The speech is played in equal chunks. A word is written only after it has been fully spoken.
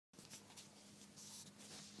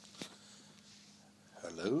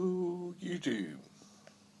Hello, YouTube.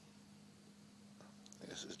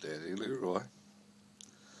 This is Daddy Leroy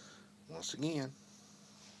once again.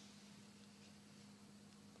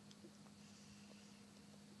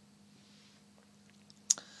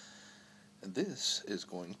 And this is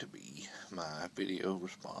going to be my video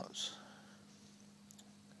response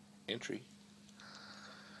entry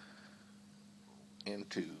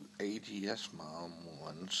into AGS Mom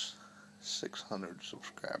 1's 600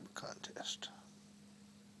 subscriber contest.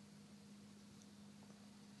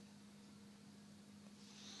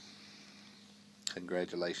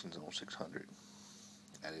 Congratulations on 600.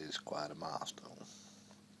 That is quite a milestone.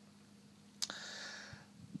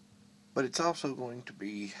 But it's also going to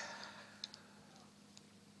be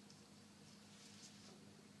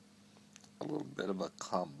a little bit of a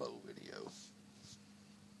combo video.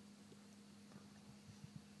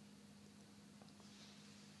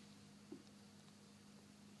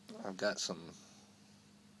 I've got some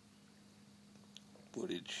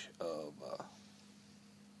footage of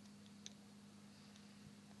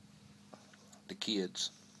the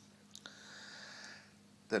kids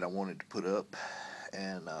that I wanted to put up,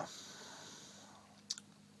 and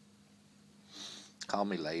call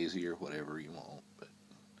me lazy or whatever you want, but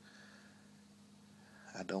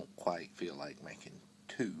I don't quite feel like making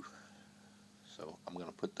two, so I'm going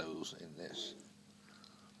to put those in this.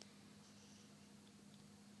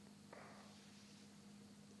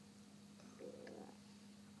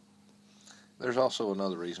 There's also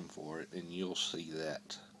another reason for it, and you'll see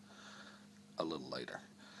that a little later.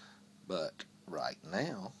 But right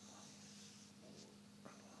now,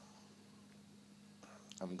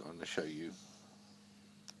 I'm going to show you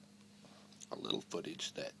a little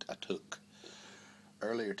footage that I took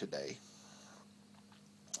earlier today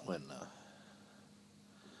when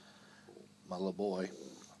my little boy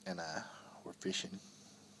and I were fishing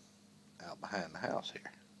out behind the house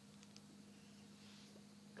here.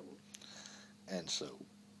 And so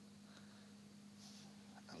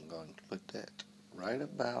I'm going to put that right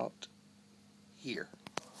about here.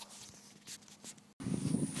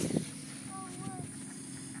 Oh, look.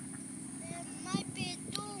 There might be a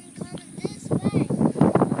storm coming this way.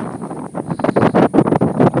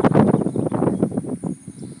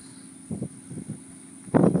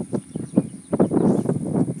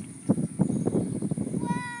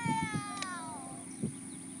 Wow!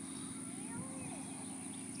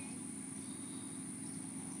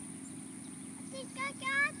 I think I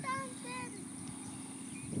got something.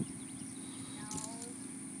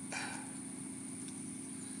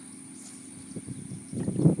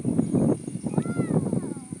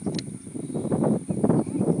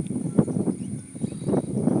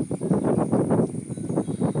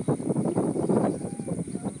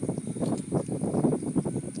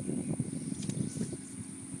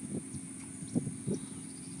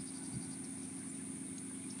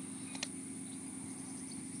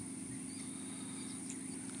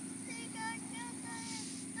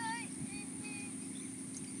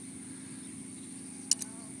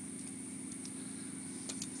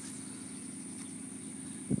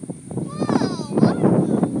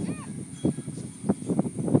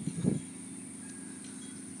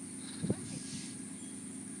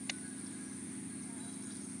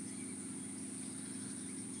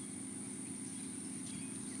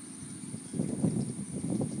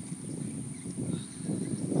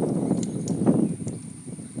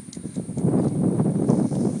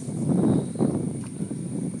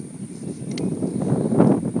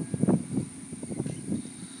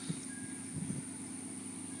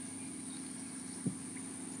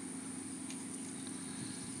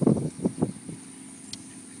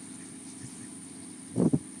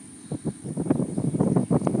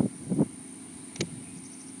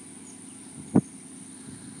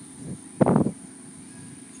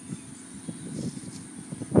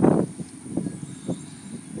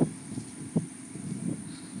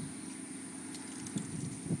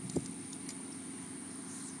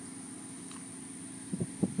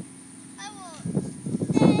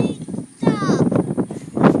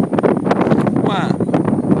 Why?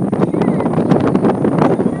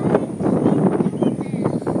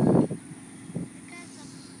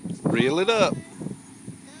 Reel it up.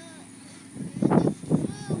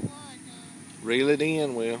 Reel it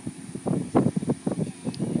in, Will.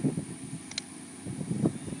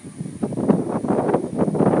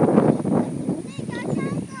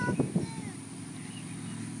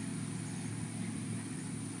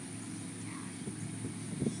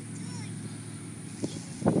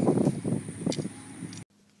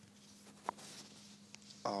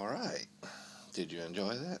 All right. Did you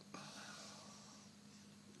enjoy that?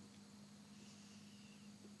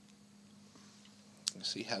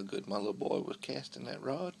 See how good my little boy was casting that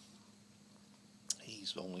rod?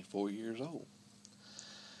 He's only 4 years old.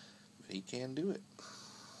 But he can do it.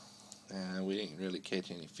 We didn't really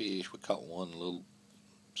catch any fish. We caught one little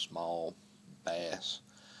small bass.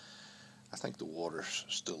 I think the water's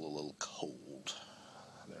still a little cold.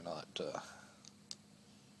 They're not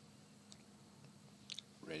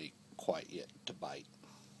ready quite yet to bite.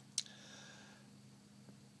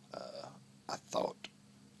 I thought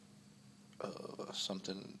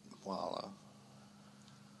something while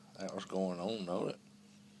that was going on, know it.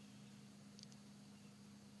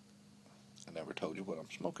 I never told you what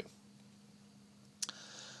I'm smoking.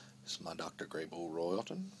 This is my Dr. Graybull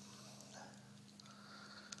Royalton.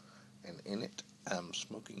 And in it, I'm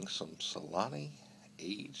smoking some Solani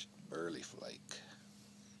aged burley flake.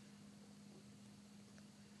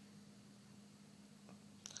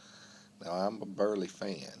 Now, I'm a burley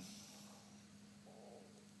fan.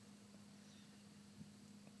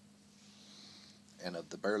 And of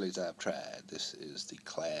the burleys I've tried, this is the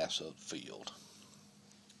class of field.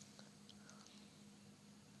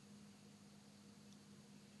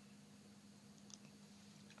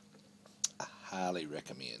 I highly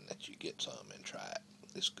recommend that you get some and try it.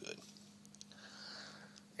 It's good.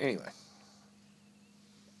 Anyway.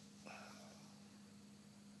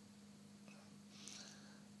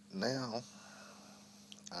 Now,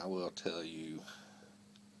 I will tell you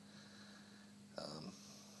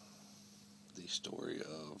the story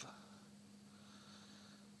of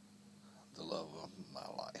the love of my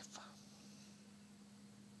life.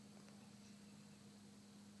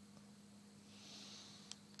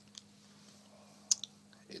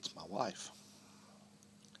 It's my wife.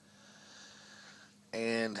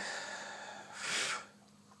 And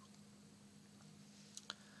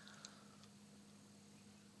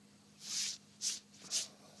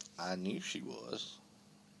I knew she was.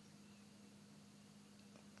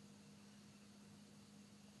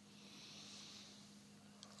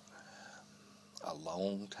 A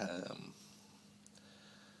long time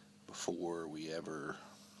before we ever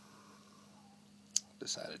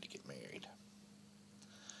decided to get married.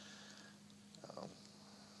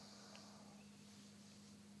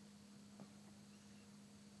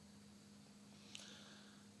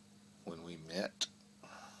 When we met,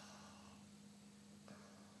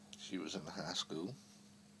 she was in high school.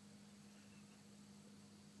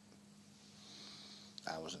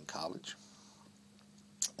 I was in college.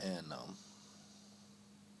 And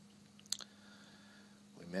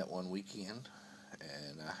we met one weekend,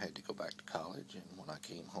 and I had to go back to college. And when I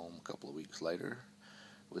came home a couple of weeks later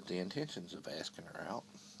with the intentions of asking her out,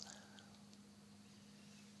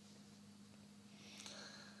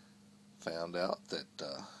 found out that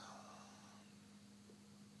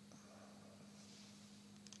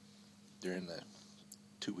during the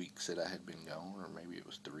 2 weeks that I had been gone, or maybe it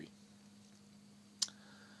was 3,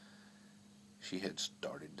 she had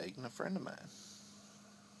started dating a friend of mine.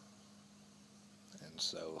 And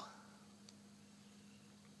so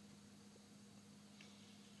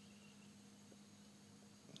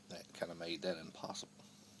that kind of made that impossible.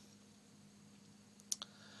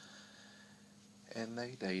 And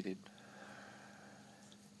they dated.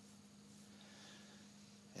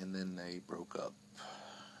 And then they broke up.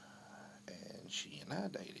 And she and I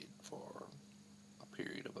dated for a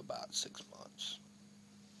period of about 6 months.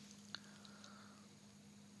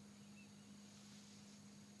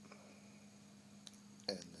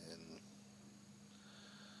 And then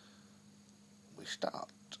we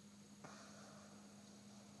stopped.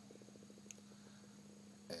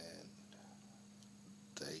 And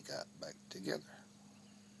they got back together.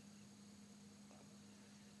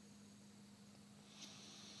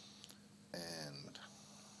 And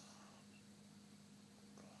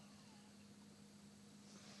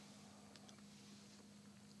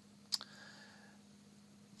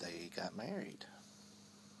they got married.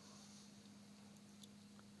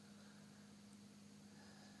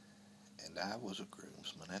 And I was a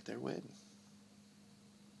groomsman at their wedding.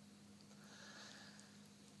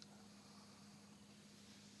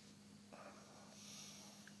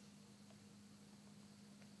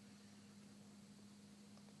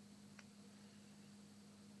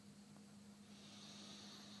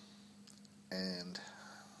 And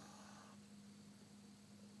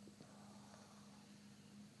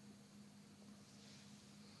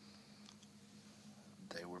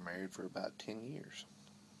they were married for about 10 years.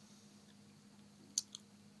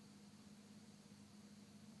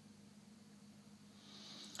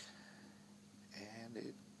 And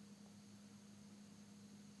it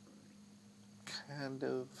kind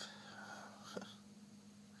of,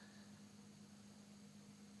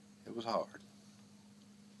 it was hard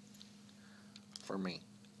for me.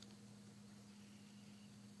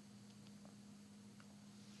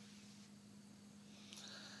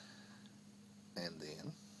 And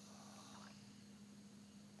then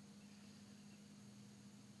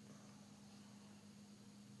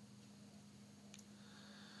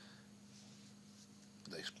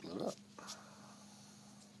they split up.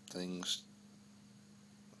 Things,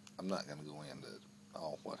 I'm not going to go into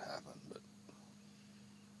all what happened, but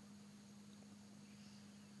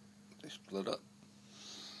they split up.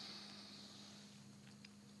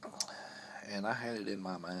 And I had it in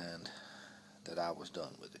my mind that I was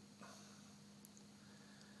done with it.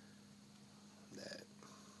 That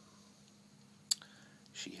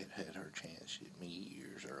she had had her chance at me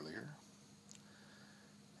years earlier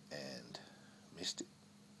and missed it,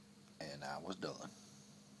 and I was done.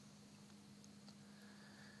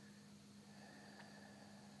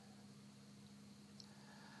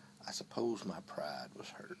 I suppose my pride was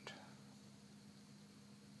hurt.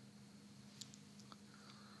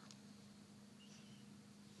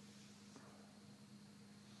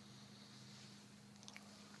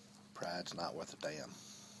 Pride's not worth a damn.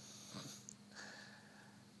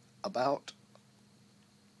 About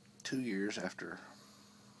 2 years after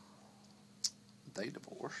they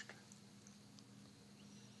divorced,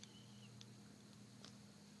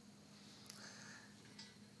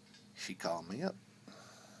 she called me up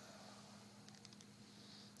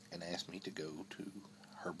and asked me to go to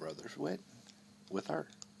her brother's wedding with her.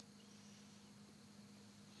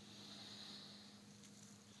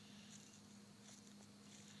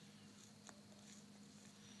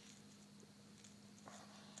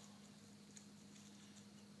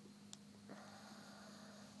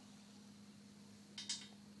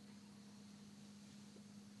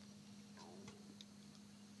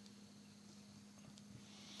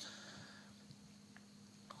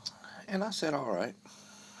 And I said, all right,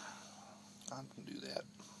 I can do that.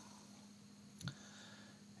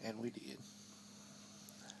 And we did.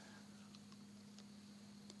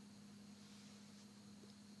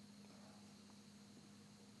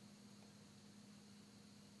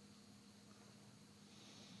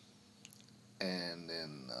 And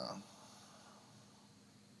then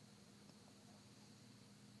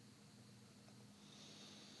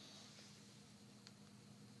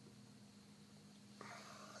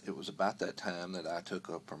it was about that time that I took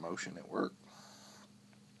a promotion at work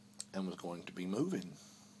and was going to be moving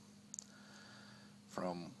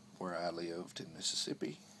from where I lived in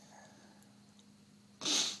Mississippi,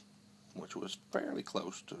 which was fairly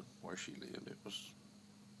close to where she lived. It was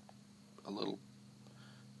a little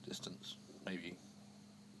distance, maybe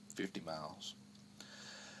 50 miles.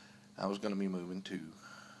 I was going to be moving to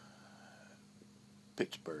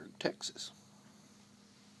Pittsburgh, Texas.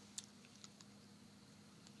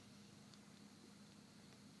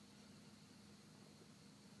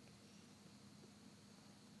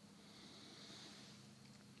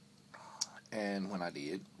 And when I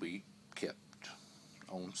did, we kept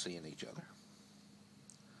on seeing each other.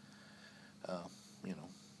 You know,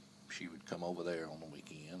 she would come over there on the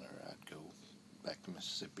weekend, or I'd go back to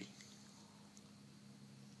Mississippi.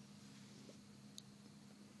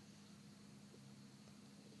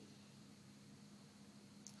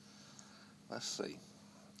 Let's see.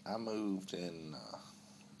 I moved in,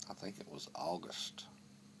 I think it was August.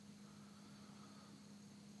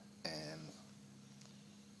 And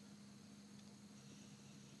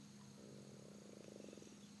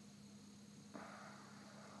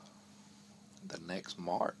the next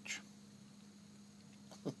March,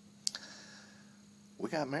 we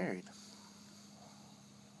got married.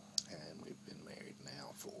 And we've been married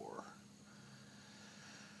now for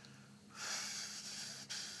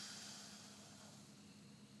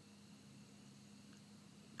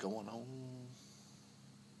going on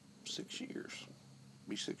 6 years.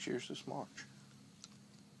 Be 6 years this March.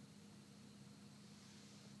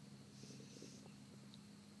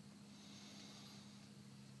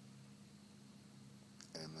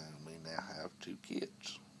 And then we now have 2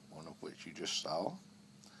 kids, one of which you just saw,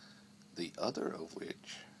 the other of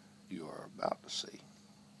which you are about to see.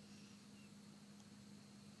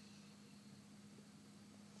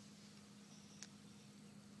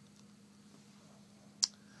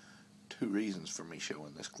 Two reasons for me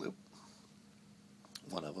showing this clip.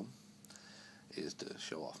 One of them is to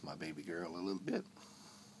show off my baby girl a little bit.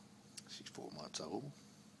 She's 4 months old.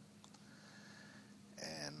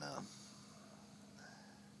 And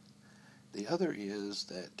the other is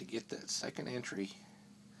that to get that second entry,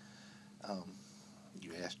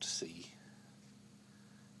 you ask to see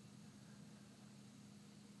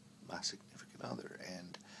my significant other,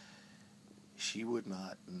 and she would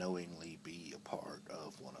not knowingly be a part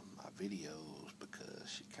of one of my videos because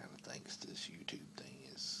she kind of thinks this YouTube thing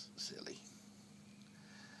is silly.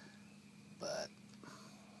 But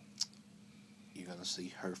you're going to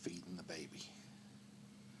see her feeding the baby.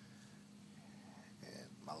 And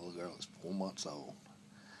my little girl is 4 months old.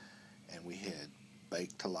 And we had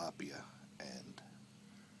baked tilapia and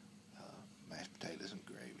mashed potatoes and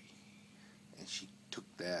gravy. And she took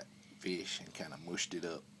that fish and kind of mushed it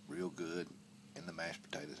up real good in the mashed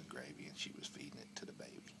potatoes and gravy, and she was feeding it to the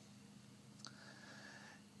baby.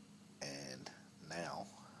 And now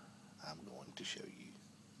I'm going to show you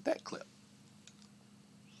that clip.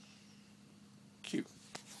 Cue.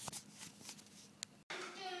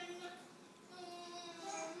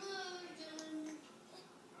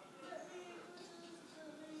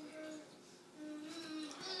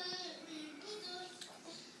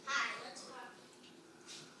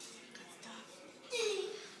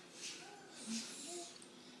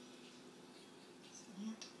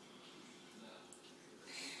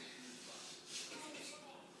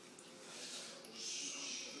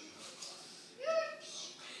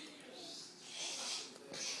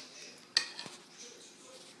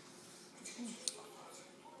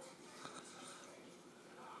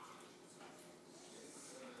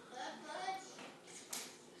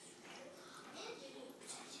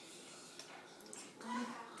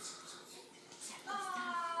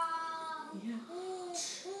 Yeah.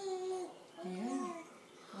 Yeah.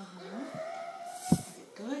 Is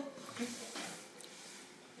it good? Good.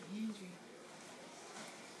 Andrew.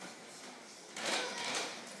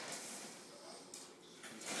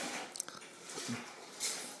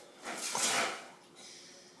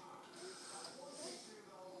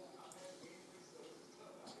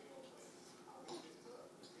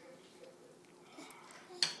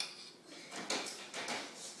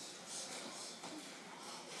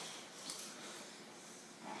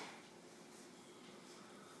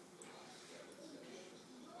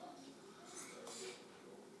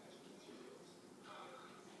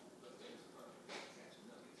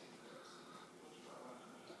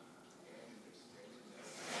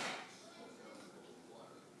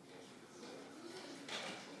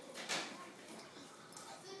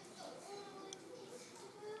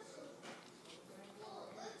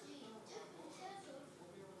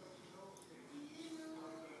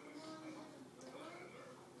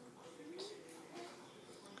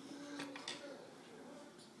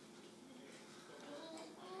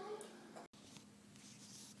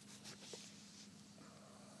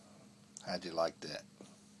 How'd you like that?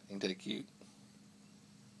 Ain't that cute?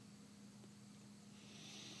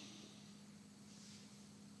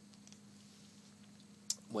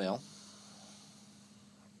 Well,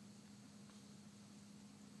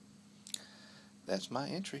 that's my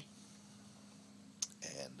entry.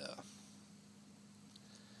 And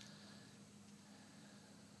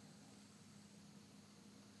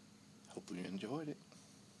hope you enjoyed it.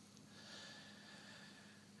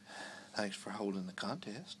 Thanks for holding the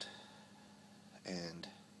contest. And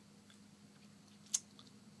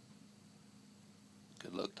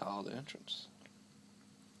good luck to all the entrants.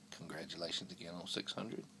 Congratulations again on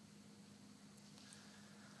 600.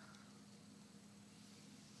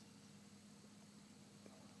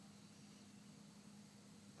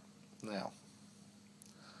 Now,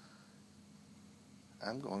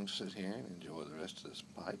 I'm going to sit here and enjoy the rest of this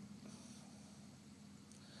pipe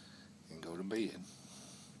and go to bed.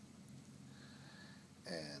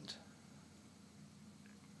 And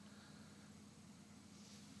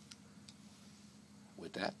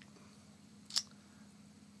with that,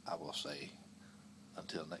 I will say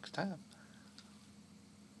until next time.